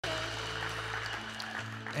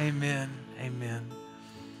Amen. Amen.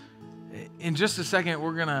 In just a second,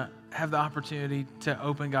 we're going to have the opportunity to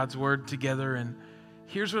open God's Word together. And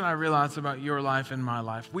here's what I realized about your life and my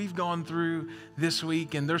life. We've gone through this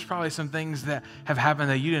week, and there's probably some things that have happened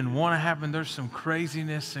that you didn't want to happen. There's some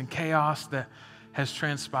craziness and chaos that has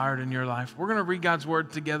transpired in your life. We're going to read God's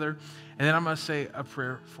Word together, and then I'm going to say a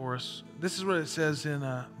prayer for us. This is what it says in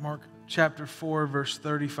Mark chapter 4, verse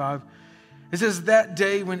 35. It says, "That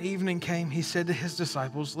day when evening came, he said to his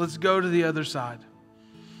disciples, 'Let's go to the other side.'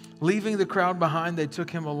 Leaving the crowd behind, they took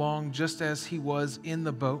him along just as he was in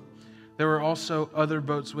the boat. There were also other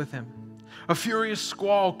boats with him. A furious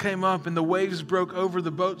squall came up, and the waves broke over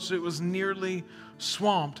the boat, so it was nearly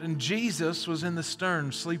swamped. And Jesus was in the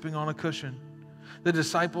stern, sleeping on a cushion. The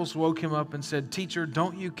disciples woke him up and said, 'Teacher,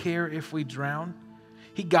 don't you care if we drown?'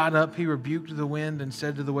 He got up, he rebuked the wind, and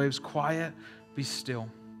said to the waves, 'Quiet, be still.'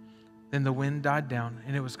 Then the wind died down,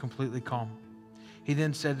 and it was completely calm. He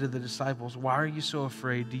then said to the disciples, 'Why are you so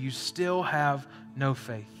afraid? Do you still have no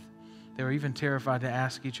faith?' They were even terrified to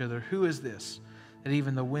ask each other, 'Who is this, that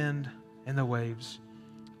even the wind and the waves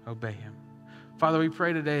obey him?'" Father, we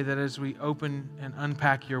pray today that as we open and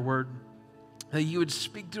unpack your word, that you would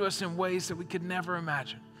speak to us in ways that we could never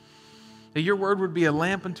imagine. That your word would be a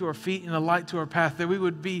lamp unto our feet and a light to our path. That we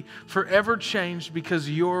would be forever changed because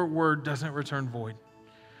your word doesn't return void.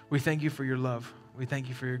 We thank you for your love. We thank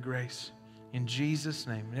you for your grace. In Jesus'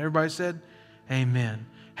 name. And everybody said, amen.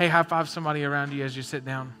 Hey, high five somebody around you as you sit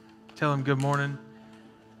down. Tell them good morning.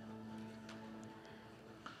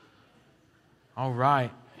 All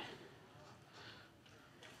right.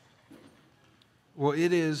 Well,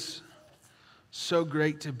 it is so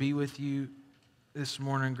great to be with you this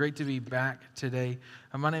morning. Great to be back today.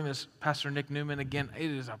 My name is Pastor Nick Newman. Again,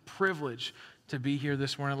 it is a privilege to be here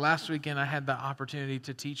this morning. Last weekend, I had the opportunity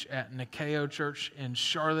to teach at Nikeo Church in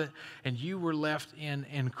Charlotte, and you were left in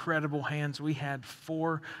incredible hands. We had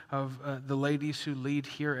 4 of the ladies who lead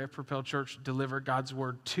here at Propel Church deliver God's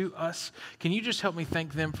Word to us. Can you just help me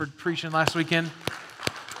thank them for preaching last weekend?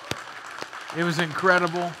 It was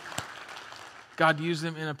incredible. God used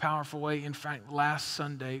them in a powerful way. In fact, last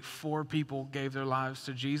Sunday, 4 people gave their lives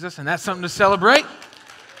to Jesus, and that's something to celebrate.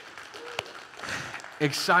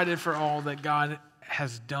 Excited for all that God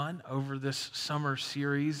has done over this summer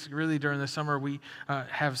series. Really, during the summer, we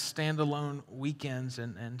have standalone weekends,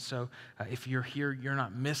 and so if you're here, you're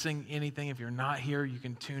not missing anything. If you're not here, you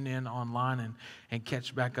can tune in online and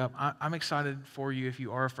catch back up. I'm excited for you if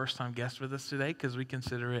you are a first-time guest with us today, because we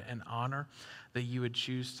consider it an honor that you would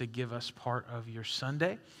choose to give us part of your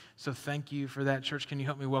Sunday. So thank you for that. Church, can you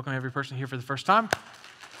help me welcome every person here for the first time?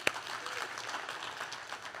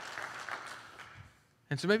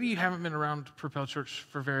 And so maybe you haven't been around Propel Church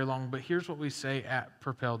for very long, but here's what we say at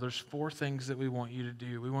Propel. There's 4 things that we want you to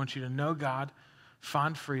do. We want you to know God,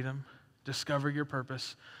 find freedom, discover your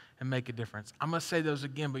purpose, and make a difference. I'm going to say those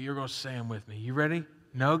again, but you're going to say them with me. You ready?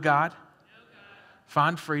 Know God,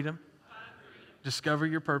 find freedom, discover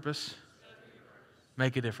your purpose,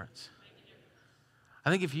 make a difference. I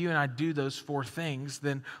think if you and I do those 4 things,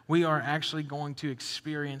 then we are actually going to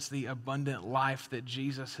experience the abundant life that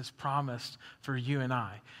Jesus has promised for you and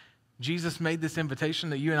I. Jesus made this invitation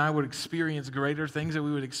that you and I would experience greater things, that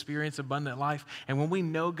we would experience abundant life. And when we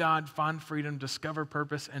know God, find freedom, discover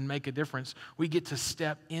purpose, and make a difference, we get to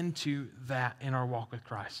step into that in our walk with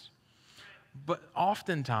Christ. But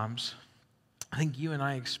oftentimes, I think you and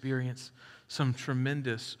I experience some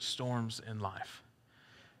tremendous storms in life.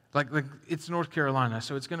 Like it's North Carolina,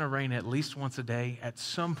 so it's going to rain at least once a day at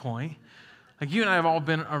some point. Like you and I have all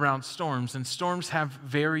been around storms, and storms have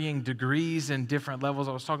varying degrees and different levels.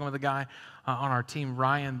 I was talking with a guy on our team,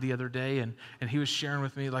 Ryan, the other day, and he was sharing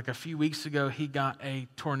with me, like a few weeks ago, he got a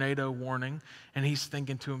tornado warning, and he's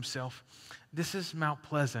thinking to himself, this is Mount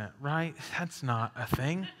Pleasant, right? That's not a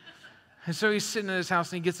thing. And so he's sitting in his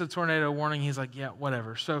house and he gets a tornado warning. He's like, yeah,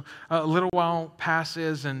 whatever. So a little while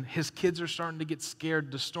passes and his kids are starting to get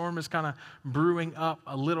scared. The storm is kind of brewing up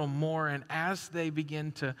a little more. And as they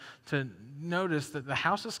begin to notice that the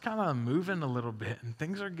house is kind of moving a little bit and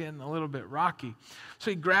things are getting a little bit rocky.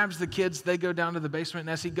 So he grabs the kids. They go down to the basement.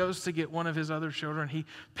 And as he goes to get one of his other children, he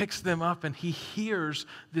picks them up and he hears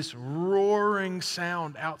this roaring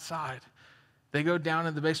sound outside. They go down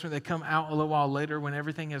in the basement. They come out a little while later when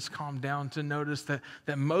everything has calmed down to notice that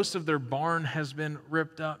most of their barn has been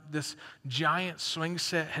ripped up. This giant swing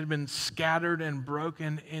set had been scattered and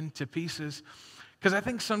broken into pieces. Because I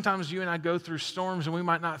think sometimes you and I go through storms and we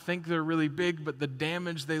might not think they're really big, but the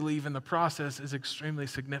damage they leave in the process is extremely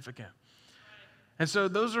significant. And so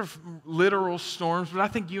those are literal storms, but I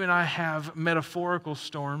think you and I have metaphorical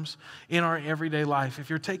storms in our everyday life. If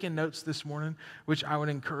you're taking notes this morning, which I would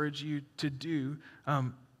encourage you to do,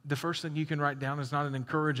 the first thing you can write down is not an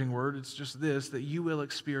encouraging word. It's just this, that you will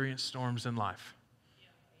experience storms in life.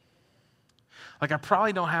 Like, I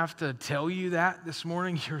probably don't have to tell you that this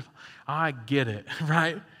morning. I get it,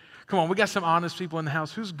 right? Come on, we got some honest people in the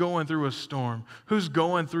house. Who's going through a storm? Who's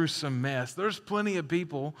going through some mess? There's plenty of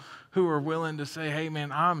people who are willing to say, hey,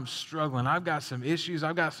 man, I'm struggling. I've got some issues.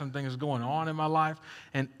 I've got some things going on in my life,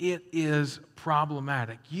 and it is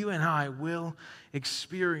problematic. You and I will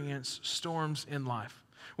experience storms in life.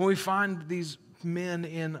 When we find these men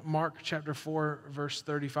in Mark chapter 4, verse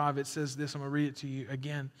 35, it says this. I'm going to read it to you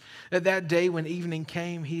again. That day when evening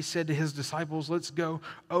came, he said to his disciples, let's go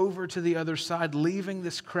over to the other side. Leaving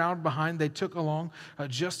this crowd behind, they took along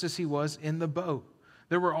just as he was in the boat.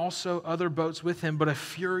 There were also other boats with him, but a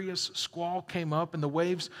furious squall came up and the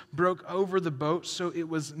waves broke over the boat, so it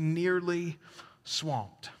was nearly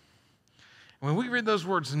swamped. When we read those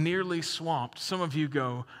words, nearly swamped, some of you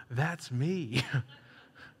go, that's me.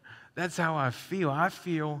 That's how I feel. I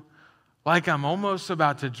feel like I'm almost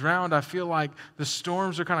about to drown. I feel like the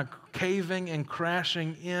storms are kind of caving and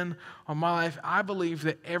crashing in on my life. I believe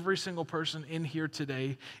that every single person in here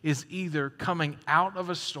today is either coming out of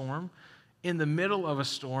a storm, in the middle of a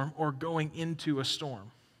storm, or going into a storm.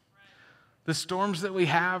 The storms that we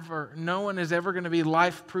have, no one is ever going to be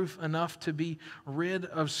life-proof enough to be rid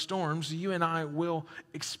of storms. You and I will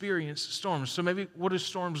experience storms. So maybe what do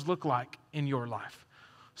storms look like in your life?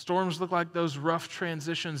 Storms look like those rough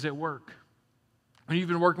transitions at work. When you've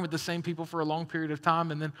been working with the same people for a long period of time,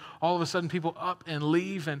 and then all of a sudden people up and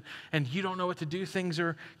leave, and you don't know what to do. Things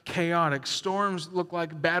are chaotic. Storms look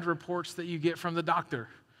like bad reports that you get from the doctor.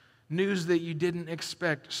 News that you didn't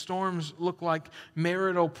expect. Storms look like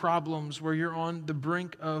marital problems where you're on the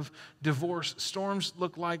brink of divorce. Storms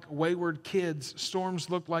look like wayward kids. Storms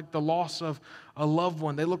look like the loss of a loved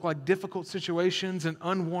one. They look like difficult situations and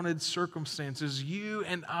unwanted circumstances. You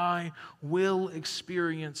and I will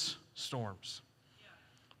experience storms.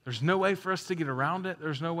 There's no way for us to get around it.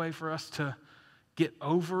 There's no way for us to get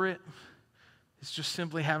over it. It's just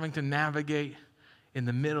simply having to navigate in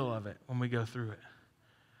the middle of it when we go through it.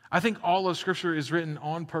 I think all of Scripture is written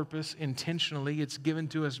on purpose, intentionally. It's given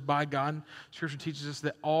to us by God. Scripture teaches us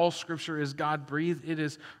that all Scripture is God-breathed. It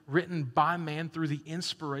is written by man through the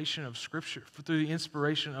inspiration of Scripture, through the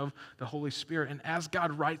inspiration of the Holy Spirit. And as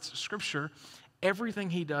God writes Scripture, everything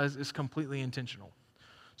he does is completely intentional.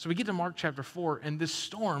 So we get to Mark chapter 4, and this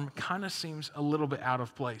storm kind of seems a little bit out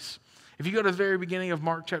of place. If you go to the very beginning of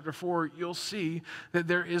Mark chapter 4, you'll see that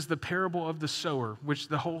there is the parable of the sower, which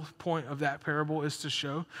the whole point of that parable is to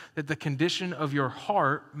show that the condition of your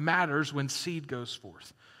heart matters when seed goes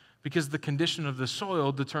forth, because the condition of the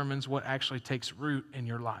soil determines what actually takes root in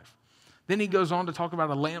your life. Then he goes on to talk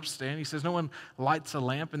about a lampstand. He says no one lights a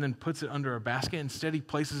lamp and then puts it under a basket. Instead, he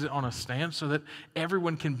places it on a stand so that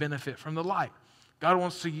everyone can benefit from the light. God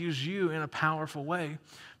wants to use you in a powerful way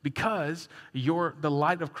because the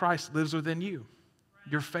light of Christ lives within you.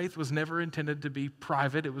 Your faith was never intended to be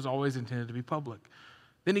private. It was always intended to be public.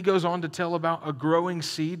 Then he goes on to tell about a growing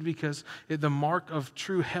seed, because the mark of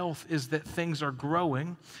true health is that things are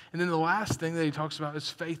growing. And then the last thing that he talks about is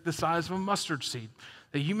faith the size of a mustard seed.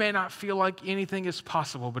 That you may not feel like anything is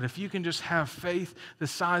possible, but if you can just have faith the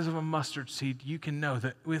size of a mustard seed, you can know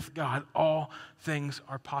that with God, all things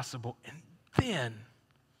are possible. And then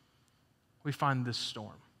we find this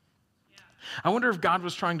storm. I wonder if God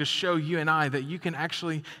was trying to show you and I that you can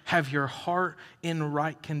actually have your heart in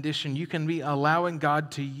right condition. You can be allowing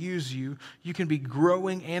God to use you. You can be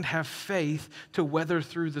growing and have faith to weather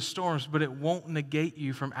through the storms, but it won't negate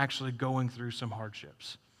you from actually going through some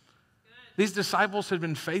hardships. These disciples had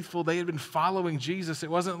been faithful. They had been following Jesus. It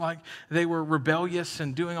wasn't like they were rebellious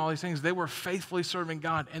and doing all these things. They were faithfully serving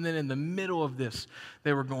God. And then in the middle of this,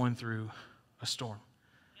 they were going through a storm.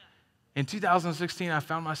 In 2016, I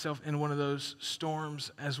found myself in one of those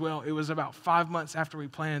storms as well. It was about 5 months after we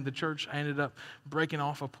planted the church. I ended up breaking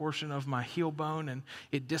off a portion of my heel bone, and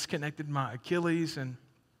it disconnected my Achilles. And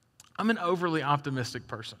I'm an overly optimistic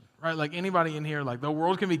person, right? Like anybody in here, like the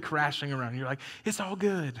world can be crashing around. You're like, it's all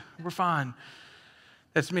good. We're fine.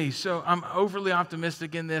 That's me. So I'm overly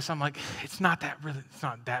optimistic in this. I'm like, it's not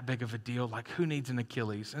that big of a deal. Like, who needs an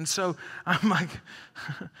Achilles? And so I'm like,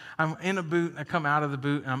 I'm in a boot. I come out of the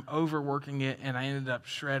boot, and I'm overworking it, and I ended up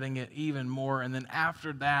shredding it even more. And then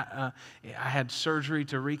after that, I had surgery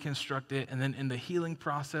to reconstruct it. And then in the healing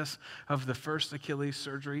process of the first Achilles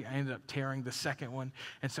surgery, I ended up tearing the second one.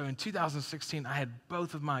 And so in 2016, I had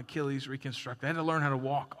both of my Achilles reconstructed. I had to learn how to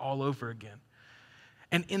walk all over again.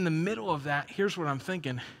 And in the middle of that, here's what I'm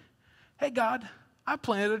thinking. Hey, God, I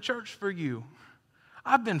planted a church for you.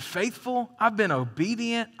 I've been faithful. I've been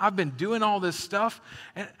obedient. I've been doing all this stuff.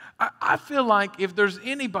 And I feel like if there's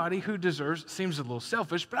anybody who deserves, seems a little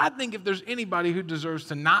selfish, but I think if there's anybody who deserves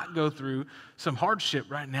to not go through some hardship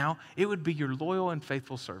right now, it would be your loyal and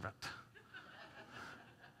faithful servant.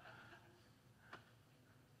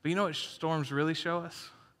 But you know what storms really show us?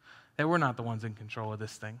 That we're not the ones in control of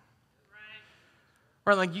this thing.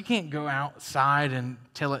 Right, like you can't go outside and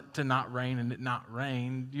tell it to not rain and it not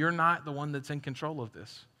rain. You're not the one that's in control of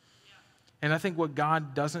this. Yeah. And I think what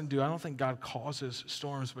God doesn't do, I don't think God causes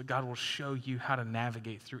storms, but God will show you how to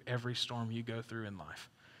navigate through every storm you go through in life.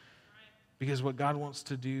 Right. Because what God wants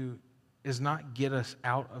to do is not get us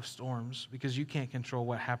out of storms, because you can't control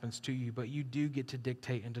what happens to you, but you do get to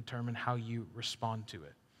dictate and determine how you respond to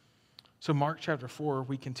it. So Mark chapter 4,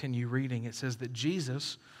 we continue reading. It says that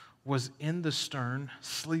Jesus was in the stern,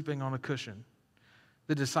 sleeping on a cushion.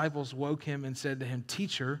 The disciples woke him and said to him,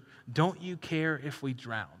 "Teacher, don't you care if we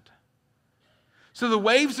drowned?" So the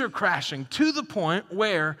waves are crashing to the point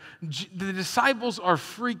where the disciples are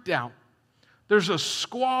freaked out. There's a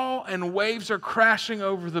squall and waves are crashing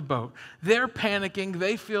over the boat. They're panicking.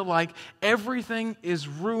 They feel like everything is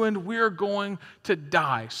ruined. We're going to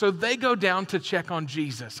die. So they go down to check on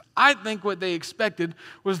Jesus. I think what they expected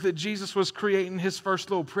was that Jesus was creating his first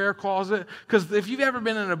little prayer closet, because if you've ever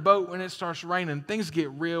been in a boat when it starts raining, things get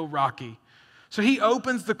real rocky. So he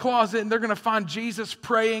opens the closet and they're going to find Jesus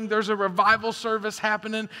praying. There's a revival service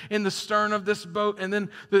happening in the stern of this boat, and then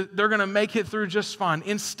they're going to make it through just fine.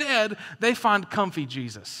 Instead, they find comfy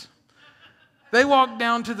Jesus. They walk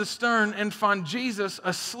down to the stern and find Jesus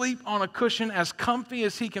asleep on a cushion, as comfy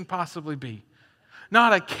as he can possibly be.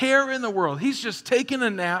 Not a care in the world. He's just taking a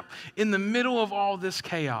nap in the middle of all this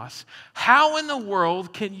chaos. How in the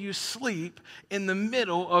world can you sleep in the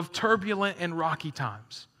middle of turbulent and rocky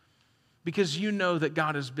times? Because you know that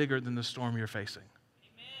God is bigger than the storm you're facing.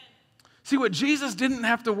 Amen. See, what Jesus didn't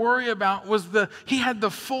have to worry about was he had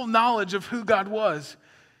the full knowledge of who God was.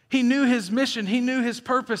 He knew his mission. He knew his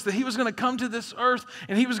purpose, that he was going to come to this earth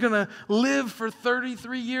and he was going to live for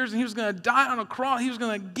 33 years and he was going to die on a cross. He was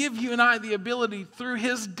going to give you and I the ability through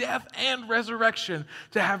his death and resurrection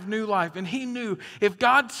to have new life. And he knew if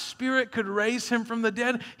God's Spirit could raise him from the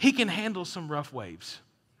dead, he can handle some rough waves.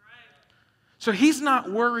 So he's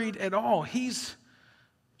not worried at all. He's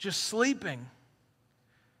just sleeping.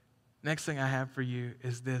 Next thing I have for you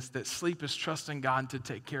is this, that sleep is trusting God to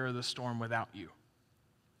take care of the storm without you.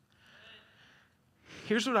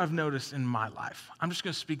 Here's what I've noticed in my life. I'm just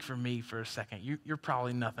going to speak for me for a second. You're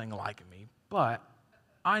probably nothing like me, but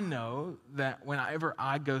I know that whenever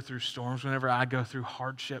I go through storms, whenever I go through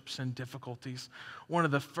hardships and difficulties, one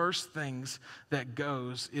of the first things that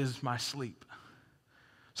goes is my sleep.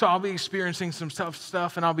 So I'll be experiencing some tough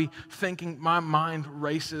stuff and I'll be thinking, my mind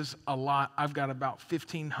races a lot. I've got about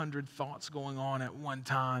 1,500 thoughts going on at one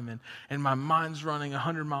time, and my mind's running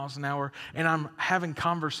 100 miles an hour, and I'm having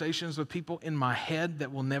conversations with people in my head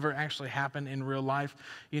that will never actually happen in real life.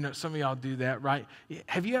 You know, some of y'all do that, right?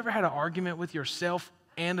 Have you ever had an argument with yourself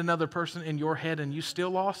and another person in your head and you still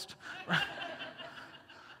lost?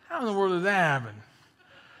 How in the world did that happen?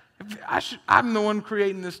 I'm the one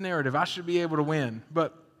creating this narrative. I should be able to win.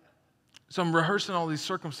 So I'm rehearsing all these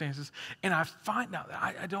circumstances, and I find out that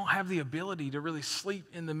I don't have the ability to really sleep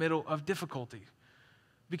in the middle of difficulty.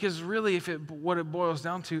 Because really, what it boils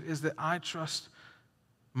down to is that I trust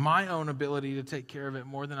my own ability to take care of it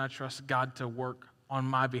more than I trust God to work on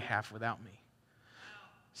my behalf without me.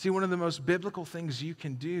 See, one of the most biblical things you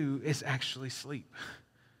can do is actually sleep.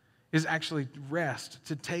 Is actually rest,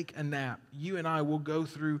 to take a nap. You and I will go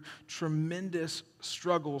through tremendous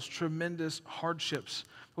struggles, tremendous hardships.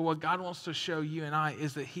 But what God wants to show you and I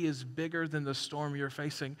is that he is bigger than the storm you're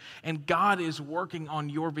facing. And God is working on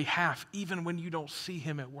your behalf, even when you don't see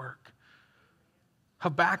him at work.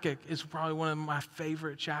 Habakkuk is probably one of my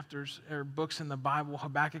favorite chapters or books in the Bible.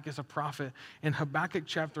 Habakkuk is a prophet. In Habakkuk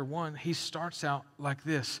chapter 1, he starts out like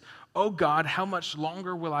this: "Oh God, how much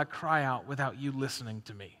longer will I cry out without you listening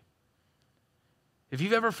to me?" If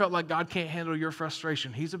you've ever felt like God can't handle your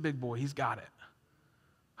frustration, he's a big boy. He's got it.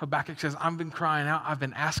 Habakkuk says, I've been crying out. I've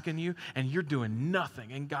been asking you, and you're doing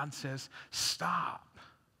nothing. And God says, stop.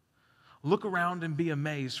 Look around and be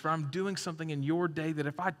amazed, for I'm doing something in your day that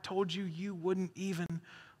if I told you, you wouldn't even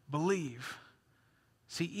believe.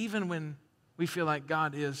 See, even when we feel like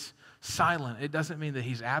God is silent, it doesn't mean that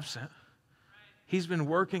he's absent. He's been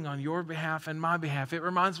working on your behalf and my behalf. It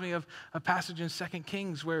reminds me of a passage in 2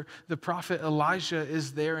 Kings where the prophet Elijah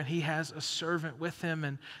is there and he has a servant with him,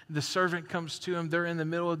 and the servant comes to him. They're in the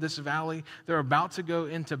middle of this valley. They're about to go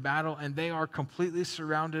into battle, and they are completely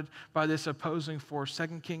surrounded by this opposing force.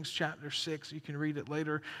 2 Kings chapter 6, you can read it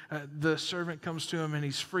later. The servant comes to him and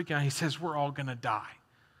he's freaking out. He says, we're all going to die.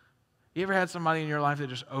 You ever had somebody in your life that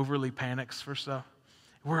just overly panics for stuff?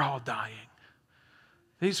 We're all dying.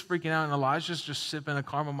 He's freaking out, and Elijah's just sipping a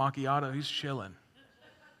caramel macchiato. He's chilling.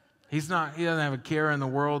 He doesn't have a care in the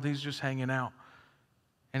world. He's just hanging out.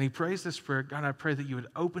 And he prays this prayer, God, I pray that you would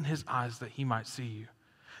open his eyes that he might see you.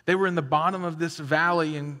 They were in the bottom of this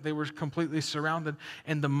valley, and they were completely surrounded.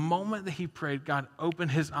 And the moment that he prayed, God, open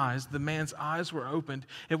his eyes, the man's eyes were opened.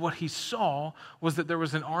 And what he saw was that there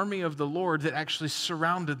was an army of the Lord that actually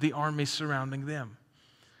surrounded the army surrounding them.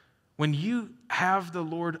 When you have the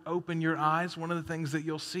Lord open your eyes, one of the things that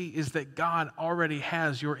you'll see is that God already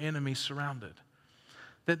has your enemy surrounded.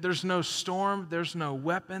 That there's no storm, there's no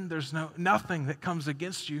weapon, there's nothing that comes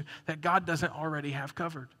against you that God doesn't already have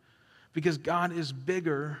covered. Because God is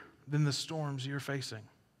bigger than the storms you're facing.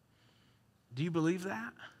 Do you believe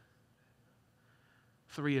that?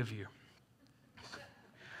 3 of you.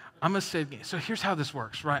 I'm going to say, so here's how this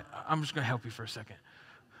works, right? I'm just going to help you for a second.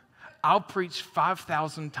 I'll preach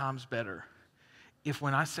 5,000 times better if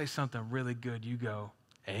when I say something really good, you go,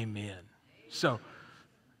 amen. So,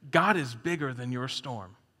 God is bigger than your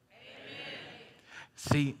storm. Amen.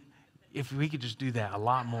 See, if we could just do that a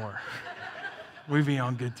lot more, we'd be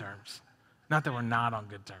on good terms. Not that we're not on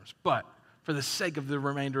good terms, but for the sake of the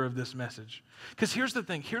remainder of this message. Because here's the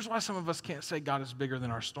thing. Here's why some of us can't say God is bigger than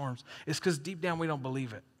our storms. It's because deep down we don't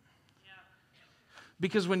believe it.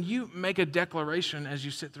 Because when you make a declaration as you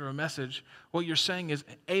sit through a message, what you're saying is,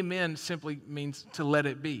 amen simply means to let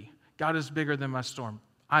it be. God is bigger than my storm.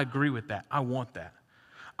 I agree with that. I want that.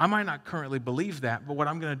 I might not currently believe that, but what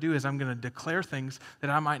I'm going to do is I'm going to declare things that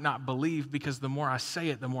I might not believe, because the more I say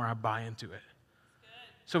it, the more I buy into it.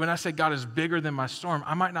 So when I say God is bigger than my storm,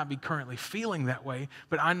 I might not be currently feeling that way,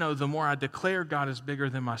 but I know the more I declare God is bigger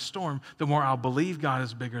than my storm, the more I'll believe God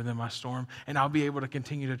is bigger than my storm, and I'll be able to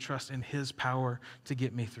continue to trust in his power to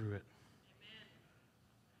get me through it. Amen.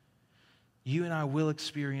 You and I will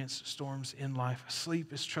experience storms in life.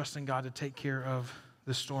 Sleep is trusting God to take care of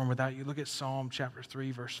the storm without you. Look at Psalm chapter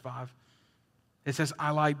 3, verse 5. It says,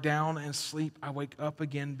 I lie down and sleep. I wake up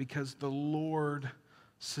again because the Lord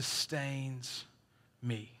sustains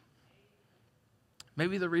me.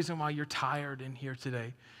 Maybe the reason why you're tired in here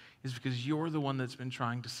today is because you're the one that's been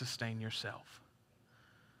trying to sustain yourself.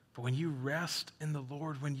 But when you rest in the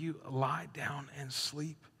Lord, when you lie down and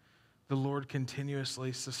sleep, the Lord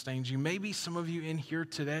continuously sustains you. Maybe some of you in here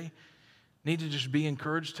today need to just be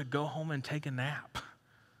encouraged to go home and take a nap.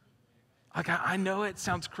 Like, I know it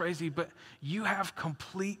sounds crazy, but you have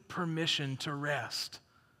complete permission to rest.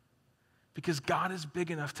 Because God is big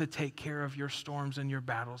enough to take care of your storms and your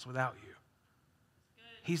battles without you.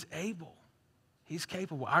 He's able. He's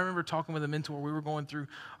capable. I remember talking with a mentor. We were going through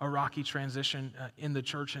a rocky transition in the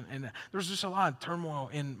church, and there was just a lot of turmoil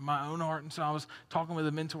in my own heart. And so I was talking with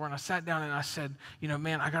a mentor, and I sat down and I said,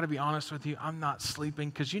 man, I got to be honest with you. I'm not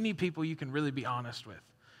sleeping, because you need people you can really be honest with.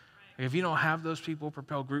 Right. If you don't have those people,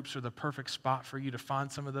 Propel Groups are the perfect spot for you to find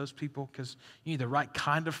some of those people, because you need the right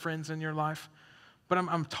kind of friends in your life. But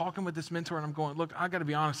I'm talking with this mentor, and I'm going, look, I got to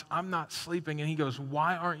be honest, I'm not sleeping. And he goes,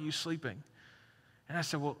 why aren't you sleeping? And I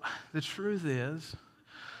said, well, the truth is,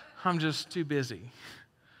 I'm just too busy.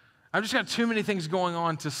 I've just got too many things going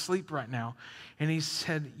on to sleep right now. And he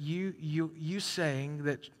said, you saying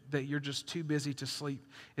that you're just too busy to sleep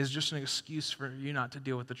is just an excuse for you not to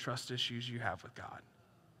deal with the trust issues you have with God.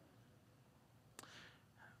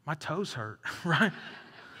 My toes hurt, right?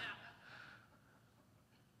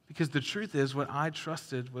 Because the truth is, what I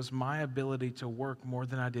trusted was my ability to work more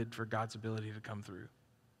than I did for God's ability to come through.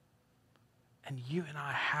 And you and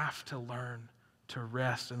I have to learn to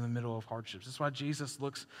rest in the middle of hardships. That's why Jesus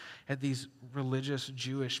looks at these religious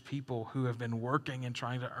Jewish people who have been working and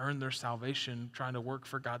trying to earn their salvation, trying to work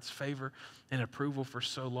for God's favor and approval for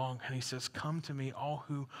so long. And he says, come to me, all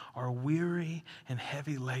who are weary and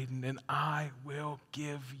heavy laden, and I will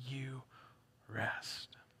give you rest.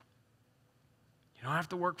 You don't have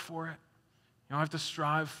to work for it. You don't have to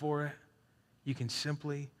strive for it. You can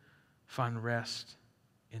simply find rest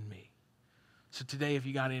in me. So today, if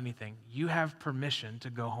you got anything, you have permission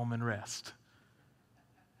to go home and rest.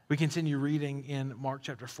 We continue reading in Mark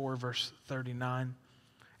chapter 4, verse 39.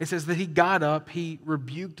 It says that he got up, he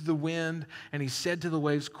rebuked the wind, and he said to the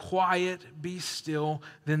waves, quiet, be still.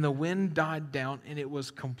 Then the wind died down, and it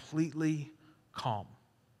was completely calm.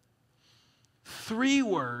 3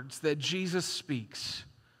 words that Jesus speaks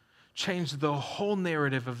change the whole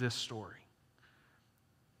narrative of this story.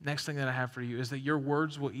 Next thing that I have for you is that your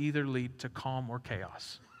words will either lead to calm or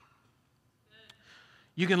chaos.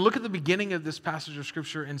 You can look at the beginning of this passage of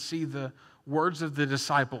Scripture and see the words of the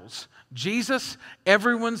disciples. Jesus,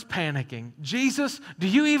 everyone's panicking. Jesus, do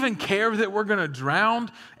you even care that we're going to drown?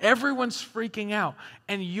 Everyone's freaking out.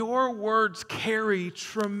 And your words carry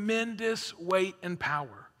tremendous weight and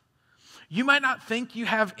power. You might not think you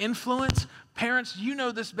have influence. Parents, you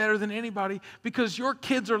know this better than anybody because your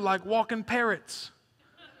kids are like walking parrots.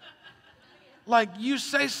 Like you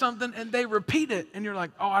say something and they repeat it and you're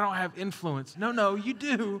like, oh, I don't have influence. No, you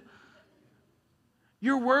do.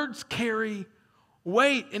 Your words carry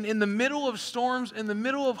weight, and in the middle of storms, in the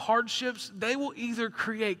middle of hardships, they will either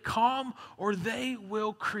create calm or they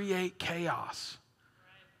will create chaos.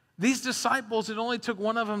 These disciples, it only took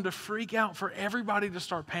one of them to freak out for everybody to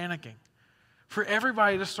start panicking, for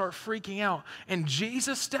everybody to start freaking out. And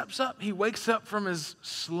Jesus steps up. He wakes up from his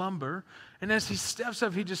slumber, and as he steps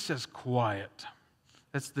up, he just says, quiet.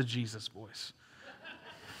 That's the Jesus voice.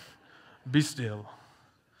 Be still.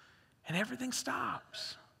 And everything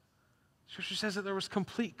stops. Scripture says that there was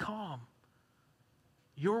complete calm.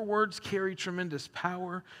 Your words carry tremendous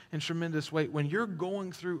power and tremendous weight. When you're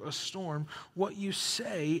going through a storm, what you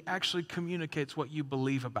say actually communicates what you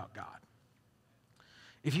believe about God.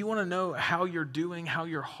 If you want to know how you're doing, how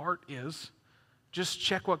your heart is, just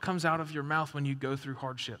check what comes out of your mouth when you go through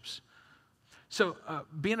hardships. So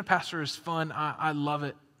being a pastor is fun. I love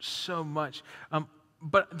it so much.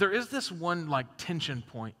 But there is this one tension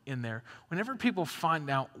point in there. Whenever people find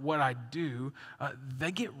out what I do,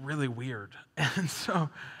 they get really weird. And so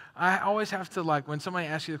I always have to when somebody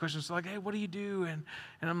asks you the question, it's like, hey, what do you do? And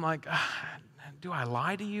I'm like, do I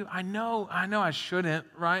lie to you? I know I shouldn't,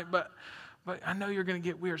 right? But I know you're going to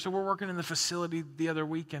get weird. So we're working in the facility the other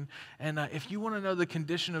week, and if you want to know the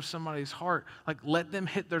condition of somebody's heart, let them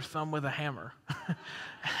hit their thumb with a hammer.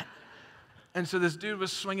 And so this dude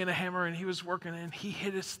was swinging a hammer, and he was working, and he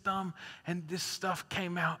hit his thumb, and this stuff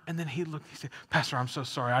came out, and then he looked, he said, Pastor, I'm so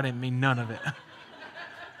sorry. I didn't mean none of it.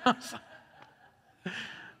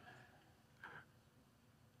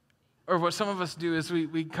 Or what some of us do is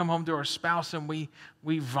we come home to our spouse and we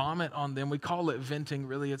vomit on them. We call it venting.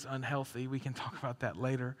 Really, it's unhealthy. We can talk about that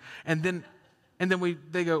later. And then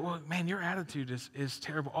they go, well, man, your attitude is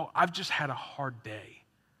terrible. Oh, I've just had a hard day.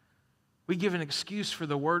 We give an excuse for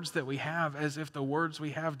the words that we have as if the words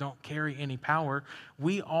we have don't carry any power.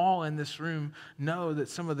 We all in this room know that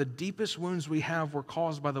some of the deepest wounds we have were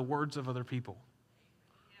caused by the words of other people.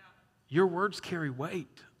 Yeah. Your words carry weight.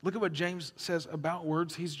 Look at what James says about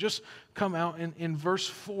words. He's just come out in verse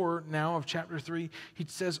 4 now of chapter 3. He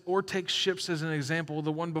says, or take ships as an example.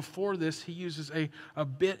 The one before this, he uses a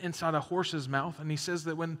bit inside a horse's mouth. And he says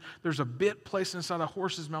that when there's a bit placed inside a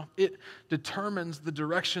horse's mouth, it determines the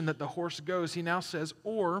direction that the horse goes. He now says,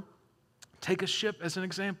 or take a ship as an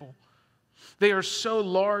example. They are so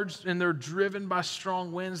large and they're driven by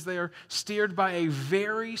strong winds. They are steered by a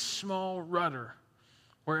very small rudder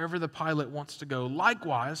wherever the pilot wants to go.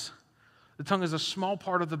 Likewise, the tongue is a small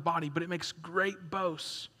part of the body, but it makes great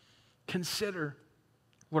boasts. Consider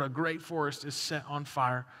what a great forest is set on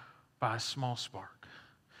fire by a small spark.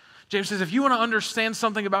 James says, if you want to understand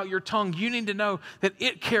something about your tongue, you need to know that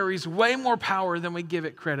it carries way more power than we give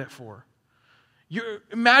it credit for.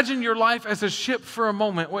 Imagine your life as a ship for a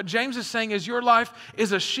moment. What James is saying is your life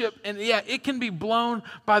is a ship, and yeah, it can be blown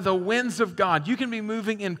by the winds of God. You can be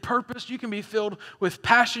moving in purpose. You can be filled with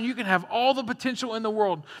passion. You can have all the potential in the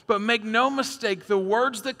world. But make no mistake, the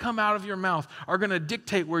words that come out of your mouth are going to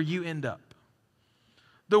dictate where you end up.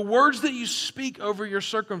 The words that you speak over your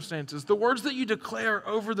circumstances, the words that you declare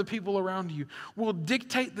over the people around you will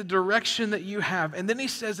dictate the direction that you have. And then he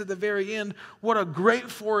says at the very end, what a great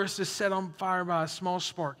forest is set on fire by a small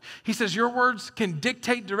spark. He says your words can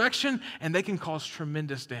dictate direction and they can cause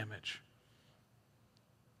tremendous damage.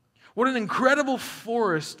 What an incredible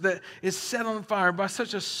forest that is set on fire by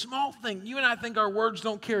such a small thing. You and I think our words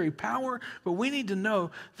don't carry power, but we need to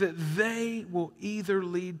know that they will either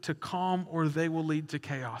lead to calm or they will lead to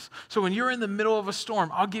chaos. So when you're in the middle of a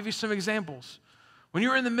storm, I'll give you some examples. When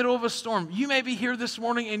you're in the middle of a storm, you may be here this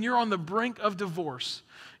morning and you're on the brink of divorce.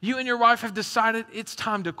 You and your wife have decided it's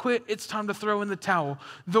time to quit, it's time to throw in the towel.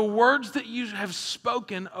 The words that you have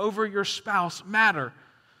spoken over your spouse matter.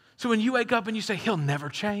 So when you wake up and you say, he'll never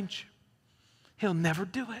change, he'll never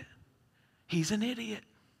do it, he's an idiot,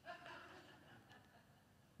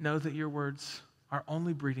 know that your words are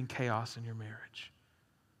only breeding chaos in your marriage.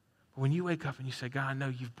 But when you wake up and you say, God, I know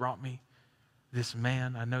you've brought me this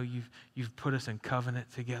man. I know you've put us in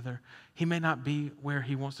covenant together. He may not be where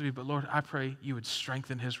he wants to be, but Lord, I pray you would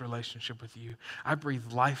strengthen his relationship with you. I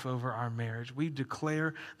breathe life over our marriage. We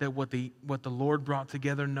declare that what the Lord brought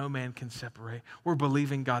together, no man can separate. We're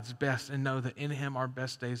believing God's best and know that in him our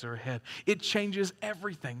best days are ahead. It changes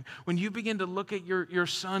everything. When you begin to look at your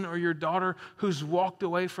son or your daughter who's walked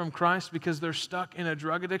away from Christ because they're stuck in a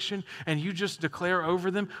drug addiction, and you just declare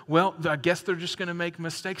over them, well, I guess they're just going to make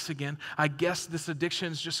mistakes again. I guess this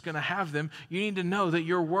addiction is just going to have them. You need to know that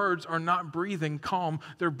your words are not breathing calm.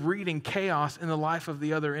 They're breeding chaos in the life of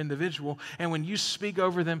the other individual. And when you speak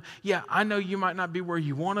over them, yeah, I know you might not be where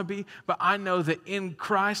you want to be, but I know that in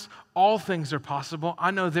Christ, all things are possible.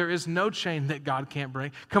 I know there is no chain that God can't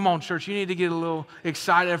break. Come on, church, you need to get a little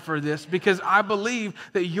excited for this, because I believe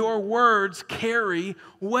that your words carry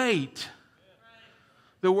weight.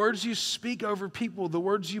 The words you speak over people, the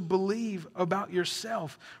words you believe about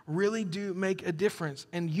yourself really do make a difference.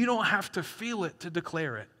 And you don't have to feel it to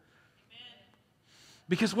declare it.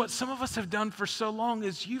 Because what some of us have done for so long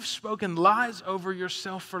is you've spoken lies over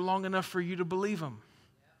yourself for long enough for you to believe them.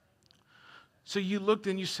 So you looked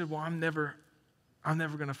and you said, well, I'm never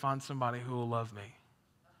going to find somebody who will love me.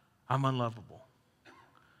 I'm unlovable.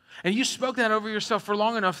 And you spoke that over yourself for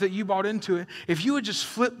long enough that you bought into it. If you would just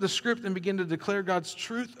flip the script and begin to declare God's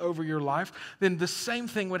truth over your life, then the same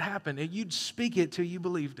thing would happen. And you'd speak it till you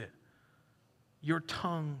believed it. Your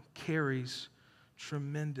tongue carries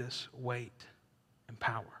tremendous weight and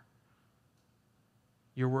power.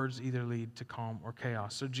 Your words either lead to calm or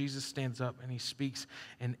chaos. So Jesus stands up and he speaks,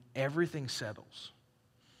 and everything settles.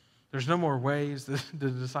 There's no more waves.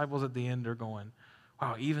 The disciples at the end are going,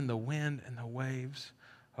 wow, even the wind and the waves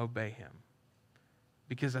obey him.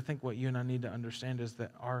 Because I think what you and I need to understand is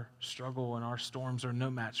that our struggle and our storms are no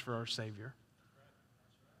match for our Savior.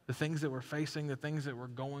 The things that we're facing, the things that we're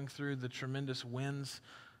going through, the tremendous winds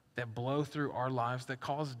that blow through our lives that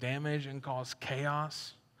cause damage and cause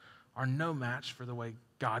chaos are no match for the way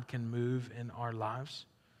God can move in our lives.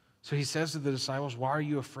 So he says to the disciples, why are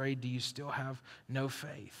you afraid? Do you still have no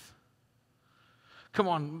faith? Come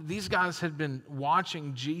on, these guys had been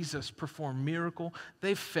watching Jesus perform miracle.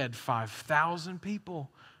 They've fed 5,000 people.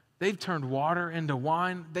 They've turned water into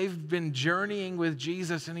wine. They've been journeying with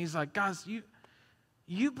Jesus, and he's like, guys,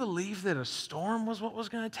 you believe that a storm was what was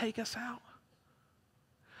going to take us out?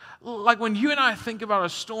 Like when you and I think about a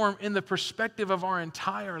storm in the perspective of our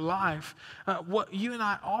entire life, what you and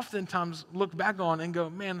I oftentimes look back on and go,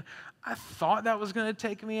 man, I thought that was going to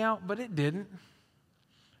take me out, but it didn't.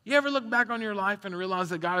 You ever look back on your life and realize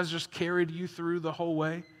that God has just carried you through the whole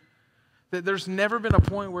way? That there's never been a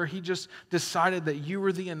point where he just decided that you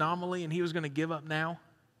were the anomaly and he was going to give up now?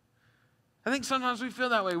 I think sometimes we feel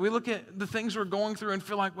that way. We look at the things we're going through and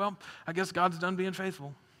feel like, well, I guess God's done being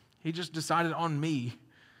faithful. He just decided on me.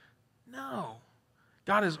 No.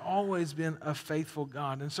 God has always been a faithful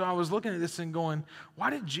God. And so I was looking at this and going, why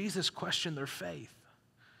did Jesus question their faith?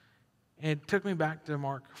 And it took me back to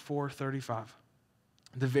Mark 4:35.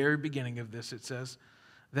 The very beginning of this, it says,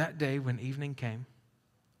 that day when evening came,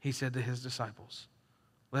 he said to his disciples,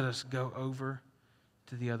 let us go over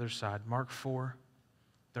to the other side. Mark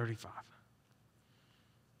 4:35.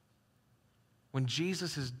 When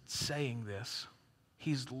Jesus is saying this,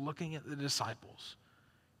 he's looking at the disciples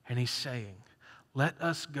and he's saying, let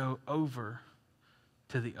us go over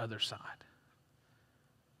to the other side.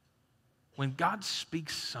 When God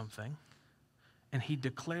speaks something and he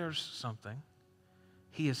declares something,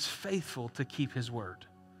 he is faithful to keep his word.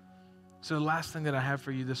 So the last thing that I have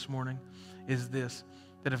for you this morning is this,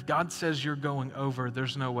 that if God says you're going over,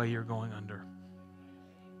 there's no way you're going under.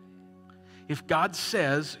 If God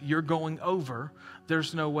says you're going over,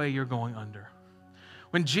 there's no way you're going under.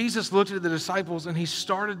 When Jesus looked at the disciples and he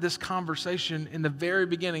started this conversation in the very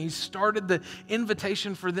beginning, he started the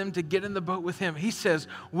invitation for them to get in the boat with him. He says,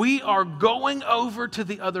 we are going over to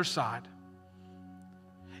the other side.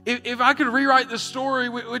 If I could rewrite the story,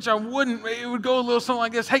 which I wouldn't, it would go a little something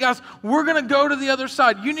like this. Hey guys, we're going to go to the other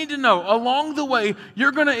side. You need to know, along the way,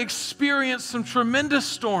 you're going to experience some tremendous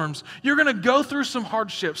storms. You're going to go through some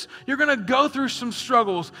hardships. You're going to go through some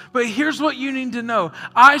struggles. But here's what you need to know.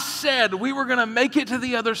 I said we were going to make it to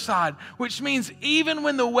the other side, which means even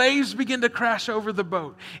when the waves begin to crash over the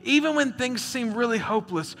boat, even when things seem really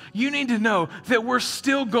hopeless, you need to know that we're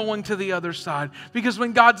still going to the other side. Because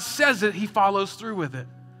when God says it, he follows through with it.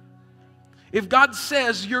 If God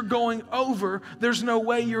says you're going over, there's no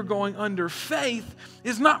way you're going under. Faith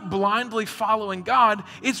is not blindly following God.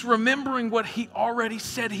 It's remembering what he already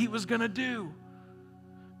said he was going to do.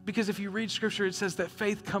 Because if you read Scripture, it says that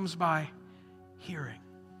faith comes by hearing.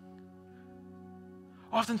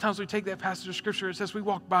 Oftentimes we take that passage of Scripture, it says we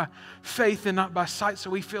walk by faith and not by sight, so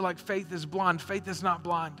we feel like faith is blind. Faith is not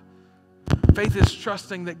blind. Faith is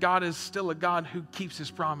trusting that God is still a God who keeps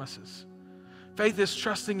His promises. Faith is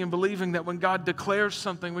trusting and believing that when God declares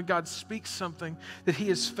something, when God speaks something, that He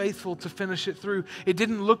is faithful to finish it through. It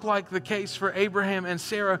didn't look like the case for Abraham and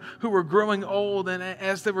Sarah, who were growing old, and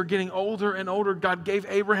as they were getting older and older, God gave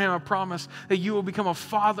Abraham a promise that you will become a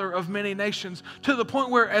father of many nations, to the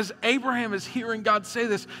point where as Abraham is hearing God say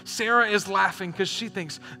this, Sarah is laughing because she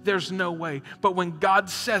thinks there's no way. But when God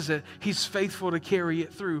says it, He's faithful to carry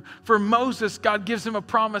it through. For Moses, God gives him a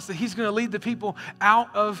promise that He's going to lead the people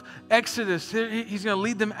out of Exodus. He's going to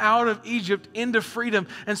lead them out of Egypt into freedom.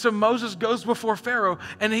 And so Moses goes before Pharaoh.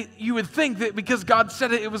 And you would think that because God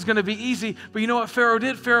said it, it was going to be easy. But you know what Pharaoh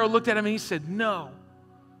did? Pharaoh looked at him and he said, no.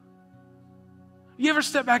 You ever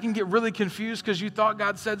step back and get really confused because you thought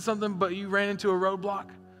God said something, but you ran into a roadblock?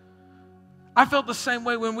 I felt the same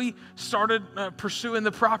way when we started pursuing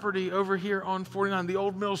the property over here on 49, the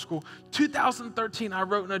old middle school. 2013, I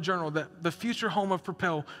wrote in a journal that the future home of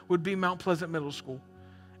Propel would be Mount Pleasant Middle School.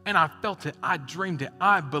 And I felt it. I dreamed it.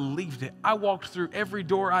 I believed it. I walked through every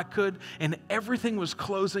door I could, and everything was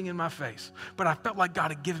closing in my face. But I felt like God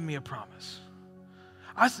had given me a promise.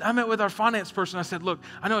 I met with our finance person. I said, look,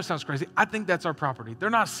 I know it sounds crazy. I think that's our property. They're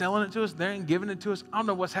not selling it to us. They ain't giving it to us. I don't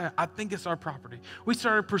know what's happening. I think it's our property. We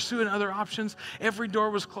started pursuing other options. Every door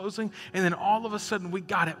was closing. And then all of a sudden we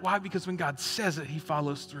got it. Why? Because when God says it, He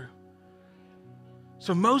follows through.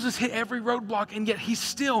 So Moses hit every roadblock, and yet he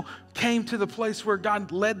still came to the place where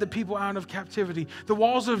God led the people out of captivity. The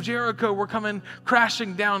walls of Jericho were coming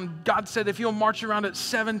crashing down. God said, if you'll march around it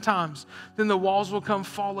 7 times, then the walls will come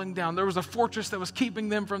falling down. There was a fortress that was keeping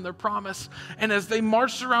them from their promise. And as they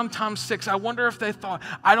marched around time 6, I wonder if they thought,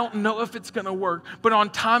 I don't know if it's going to work. But on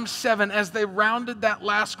time 7, as they rounded that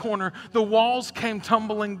last corner, the walls came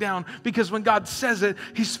tumbling down, because when God says it,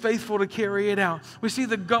 He's faithful to carry it out. We see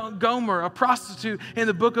the Gomer, a prostitute, in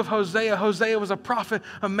the book of Hosea. Hosea was a prophet,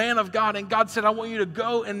 a man of God, and God said, I want you to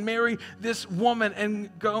go and marry this woman. And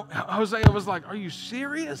Hosea was like, are you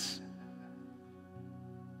serious?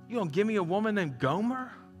 You gonna give me a woman named Gomer?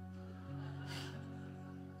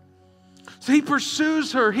 So he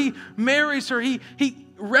pursues her, he marries her, he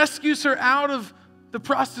rescues her out of the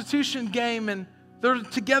prostitution game, and they're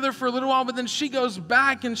together for a little while, but then she goes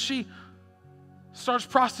back and she starts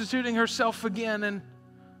prostituting herself again, and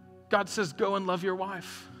God says, go and love your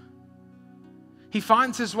wife. He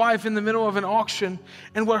finds his wife in the middle of an auction,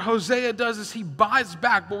 and what Hosea does is he buys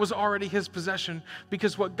back what was already his possession,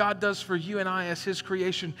 because what God does for you and I as His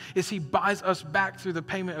creation is He buys us back through the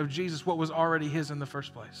payment of Jesus what was already His in the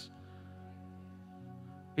first place.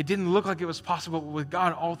 It didn't look like it was possible, but with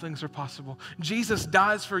God, all things are possible. Jesus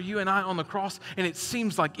dies for you and I on the cross, and it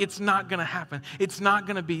seems like it's not going to happen. It's not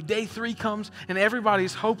going to be. Day 3 comes, and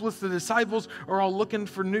everybody's hopeless. The disciples are all looking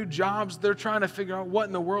for new jobs. They're trying to figure out what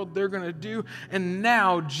in the world they're going to do. And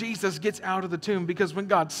now Jesus gets out of the tomb, because when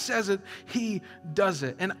God says it, He does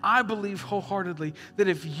it. And I believe wholeheartedly that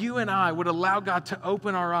if you and I would allow God to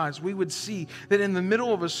open our eyes, we would see that in the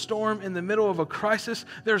middle of a storm, in the middle of a crisis,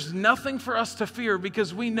 there's nothing for us to fear,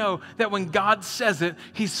 because we know that when God says it,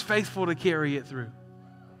 He's faithful to carry it through.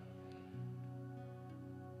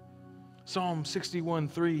 Psalm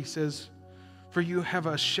 61:3 says, for you have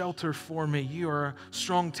a shelter for me. You are a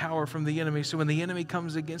strong tower from the enemy. So when the enemy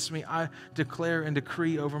comes against me, I declare and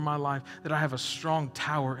decree over my life that I have a strong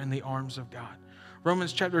tower in the arms of God.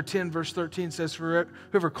 Romans chapter 10, verse 13 says, for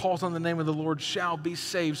whoever calls on the name of the Lord shall be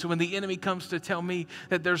saved. So when the enemy comes to tell me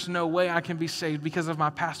that there's no way I can be saved because of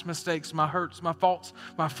my past mistakes, my hurts, my faults,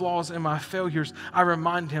 my flaws, and my failures, I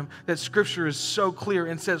remind him that Scripture is so clear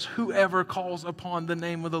and says, whoever calls upon the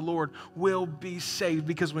name of the Lord will be saved,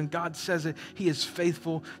 because when God says it, He is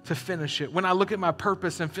faithful to finish it. When I look at my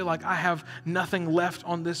purpose and feel like I have nothing left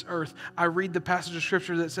on this earth, I read the passage of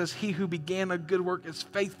Scripture that says, He who began a good work is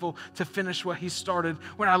faithful to finish what He started.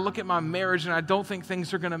 When I look at my marriage and I don't think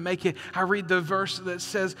things are going to make it, I read the verse that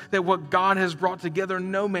says that what God has brought together,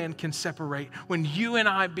 no man can separate. When you and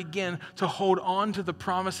I begin to hold on to the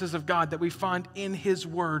promises of God that we find in His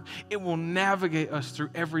Word, it will navigate us through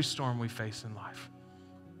every storm we face in life.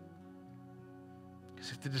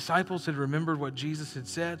 Because if the disciples had remembered what Jesus had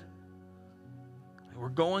said, they were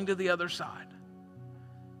going to the other side,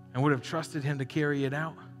 and would have trusted Him to carry it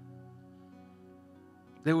out,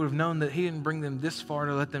 they would have known that He didn't bring them this far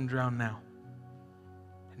to let them drown now.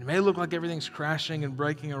 It may look like everything's crashing and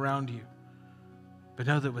breaking around you, but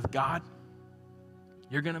know that with God,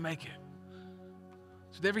 you're going to make it.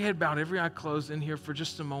 So with every head bowed, every eye closed in here for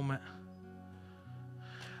just a moment,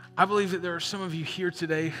 I believe that there are some of you here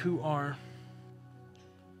today who are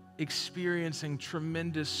experiencing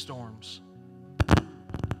tremendous storms.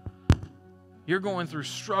 You're going through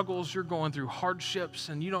struggles, you're going through hardships,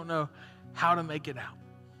 and you don't know how to make it out.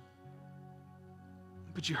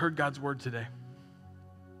 But you heard God's word today.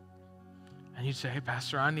 And you'd say, hey,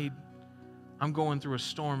 Pastor, I'm going through a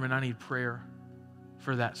storm and I need prayer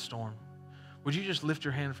for that storm. Would you just lift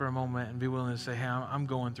your hand for a moment and be willing to say, hey, I'm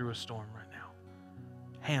going through a storm right now.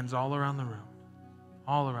 Hands all around the room.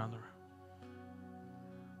 All around the room.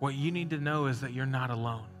 What you need to know is that you're not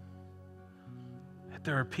alone. That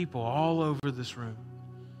there are people all over this room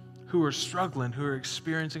who are struggling, who are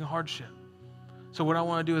experiencing hardship. So what I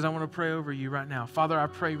want to do is I want to pray over you right now. Father, I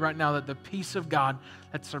pray right now that the peace of God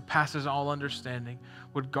that surpasses all understanding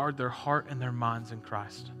would guard their heart and their minds in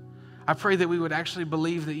Christ. I pray that we would actually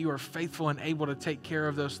believe that you are faithful and able to take care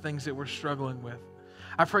of those things that we're struggling with.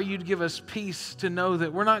 I pray you'd give us peace to know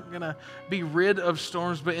that we're not going to be rid of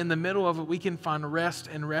storms, but in the middle of it, we can find rest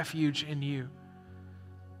and refuge in you.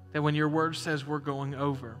 That when your word says we're going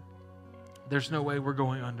over, there's no way we're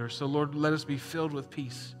going under. So Lord, let us be filled with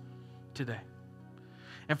peace today.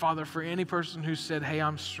 And Father, for any person who said, hey,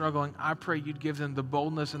 I'm struggling, I pray you'd give them the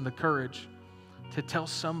boldness and the courage to tell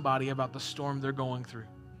somebody about the storm they're going through,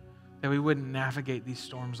 that we wouldn't navigate these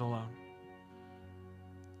storms alone.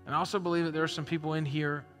 And I also believe that there are some people in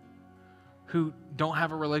here who don't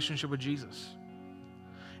have a relationship with Jesus.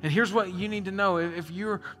 And here's what you need to know. If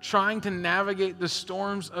you're trying to navigate the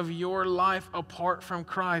storms of your life apart from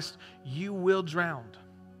Christ, you will drown.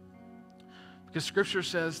 Because Scripture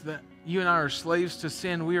says that you and I are slaves to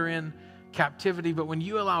sin. We are in captivity. But when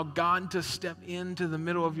you allow God to step into the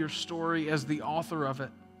middle of your story as the author of it,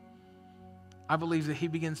 I believe that He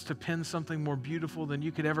begins to pen something more beautiful than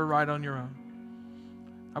you could ever write on your own.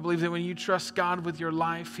 I believe that when you trust God with your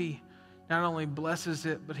life, He not only blesses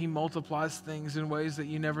it, but He multiplies things in ways that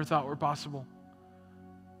you never thought were possible.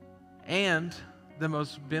 And the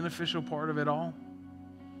most beneficial part of it all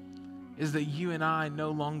is that you and I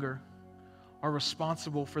no longer are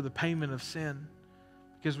responsible for the payment of sin,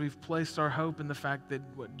 because we've placed our hope in the fact that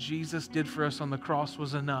what Jesus did for us on the cross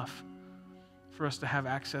was enough for us to have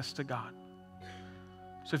access to God.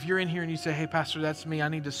 So if you're in here and you say, hey, Pastor, that's me. I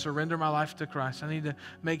need to surrender my life to Christ. I need to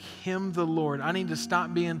make Him the Lord. I need to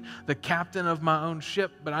stop being the captain of my own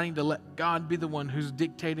ship, but I need to let God be the one who's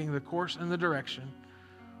dictating the course and the direction.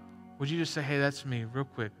 Would you just say, hey, that's me, real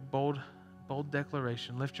quick. Bold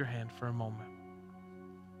declaration. Lift your hand for a moment.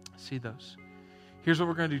 See those. Here's what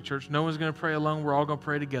we're going to do, church. No one's going to pray alone. We're all going to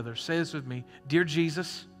pray together. Say this with me. Dear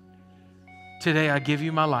Jesus, today I give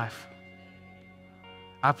you my life.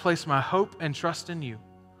 I place my hope and trust in you.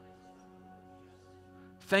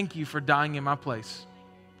 Thank you for dying in my place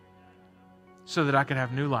so that I could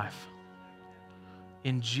have new life.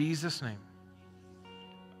 In Jesus' name,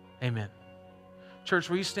 amen. Church,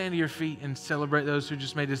 will you stand to your feet and celebrate those who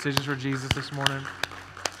just made decisions for Jesus this morning?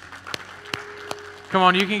 Come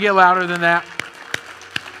on, you can get louder than that.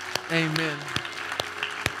 Amen.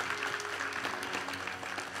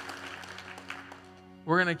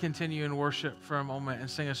 We're going to continue in worship for a moment and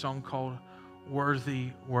sing a song called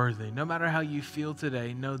Worthy, Worthy. No matter how you feel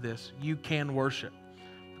today, know this, you can worship.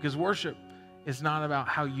 Because worship is not about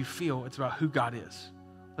how you feel, it's about who God is.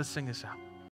 Let's sing this out.